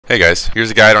Hey guys, here's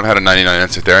a guide on how to 99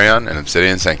 Sartharion and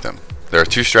Obsidian Sanctum. There are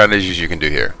two strategies you can do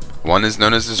here. One is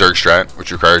known as the Zerg strat,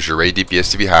 which requires your raid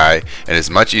DPS to be high and is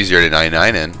much easier to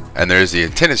 99 in, and there is the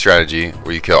intended strategy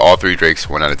where you kill all three drakes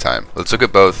one at a time. Let's look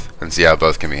at both and see how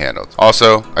both can be handled.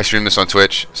 Also, I stream this on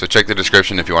Twitch, so check the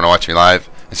description if you want to watch me live,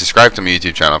 and subscribe to my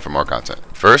YouTube channel for more content.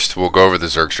 First, we'll go over the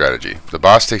Zerg strategy. The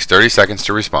boss takes 30 seconds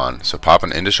to respawn, so pop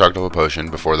an indestructible potion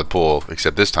before the pull,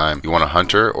 except this time, you want a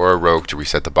hunter or a rogue to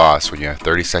reset the boss when you have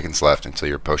 30 seconds left until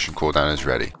your potion cooldown is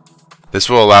ready. This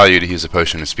will allow you to use a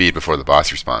potion of speed before the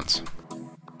boss respawns.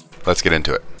 Let's get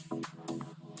into it.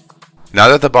 Now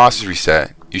that the boss is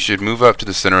reset, you should move up to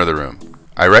the center of the room.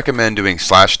 I recommend doing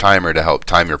 /timer to help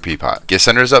time your P-pot. Get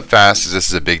centers up fast as this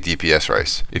is a big DPS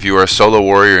race. If you are a solo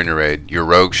warrior in your raid, your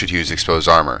rogue should use exposed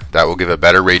armor. That will give a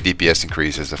better raid DPS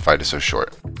increase as the fight is so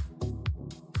short.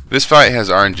 This fight has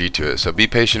RNG to it, so be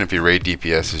patient if your raid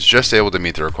DPS is just able to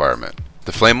meet the requirement.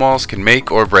 The flame walls can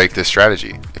make or break this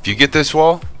strategy. If you get this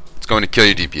wall, it's going to kill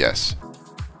your DPS.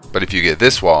 But if you get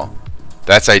this wall,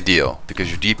 that's ideal, because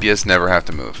your DPS never have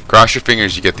to move. Cross your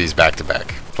fingers you get these back to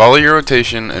back. Follow your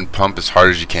rotation and pump as hard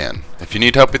as you can. If you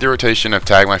need help with your rotation, I've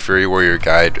tagged my Furywarrior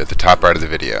guide at the top right of the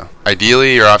video.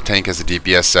 Ideally, your off tank has a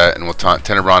DPS set and will taunt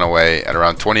Tenebron away at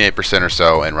around 28% or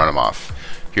so and run him off.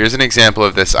 Here's an example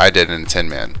of this I did in a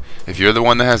 10-man. If you're the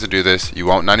one that has to do this, you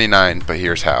won't 99, but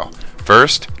here's how.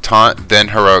 First, taunt, then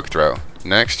heroic throw.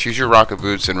 Next, use your rocket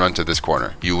boots and run to this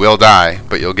corner. You will die,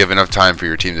 but you'll give enough time for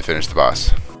your team to finish the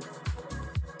boss.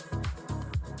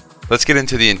 Let's get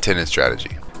into the intended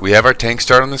strategy. We have our tank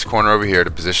start on this corner over here to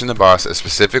position the boss a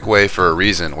specific way for a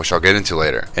reason, which I'll get into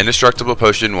later. Indestructible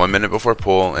potion 1 minute before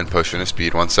pull and potion of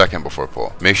speed 1 second before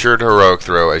pull. Make sure to heroic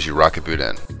throw as you rocket boot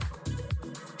in.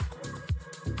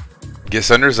 Get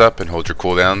sunders up and hold your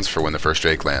cooldowns for when the first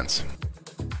drake lands.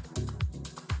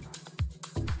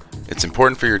 It's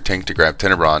important for your tank to grab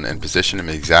Tenebron and position him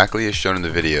exactly as shown in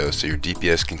the video so your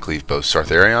DPS can cleave both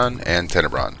Sartharion and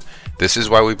Tenebron. This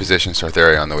is why we position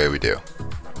Sartharion the way we do.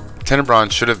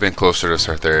 Tenebron should have been closer to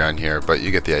Sartharion here, but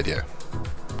you get the idea.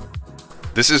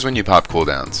 This is when you pop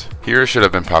cooldowns. Hero should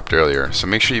have been popped earlier, so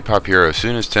make sure you pop hero as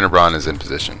soon as Tenebron is in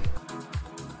position.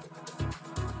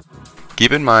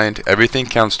 Keep in mind, everything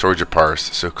counts towards your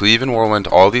parse, so cleave and whirlwind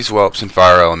all these whelps and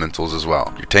fire elementals as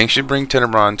well. Your tank should bring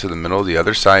Tenebron to the middle of the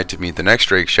other side to meet the next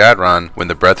drake Shadron when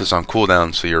the breath is on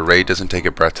cooldown so your raid doesn't take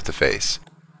a breath to the face.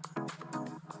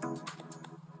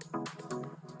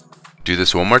 Do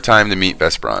this one more time to meet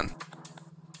Vespron.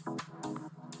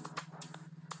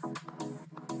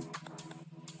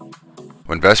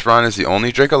 When Vespron is the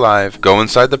only drake alive, go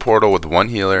inside the portal with one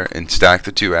healer and stack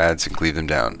the 2 adds and cleave them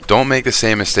down. Don't make the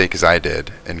same mistake as I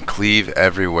did and cleave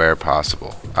everywhere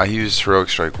possible. I used heroic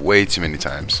strike way too many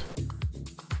times.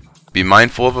 Be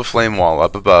mindful of a flame wall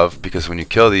up above because when you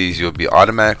kill these you'll be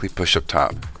automatically pushed up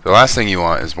top. The last thing you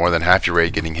want is more than half your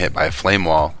raid getting hit by a flame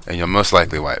wall and you'll most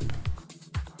likely wipe.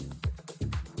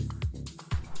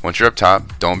 Once you're up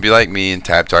top, don't be like me and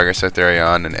tab target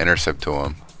Sartharion and intercept to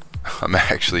him. I'm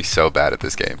actually so bad at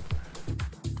this game.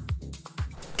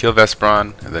 Kill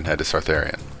Vespron and then head to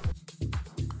Sartharion.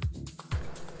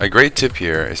 A great tip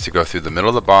here is to go through the middle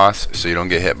of the boss so you don't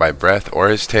get hit by breath or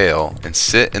his tail and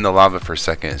sit in the lava for a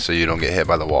second so you don't get hit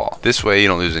by the wall. This way you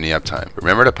don't lose any uptime.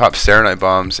 Remember to pop Serenite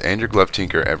bombs and your glove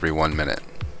tinker every 1 minute.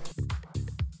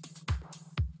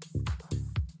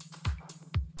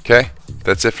 Okay,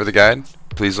 that's it for the guide.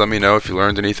 Please let me know if you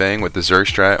learned anything with the Zerg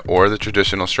strat or the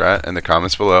traditional strat in the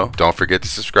comments below. Don't forget to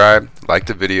subscribe, like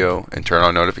the video, and turn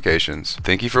on notifications.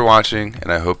 Thank you for watching,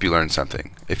 and I hope you learned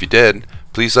something. If you did,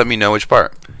 please let me know which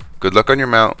part. Good luck on your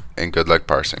mount, and good luck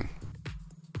parsing.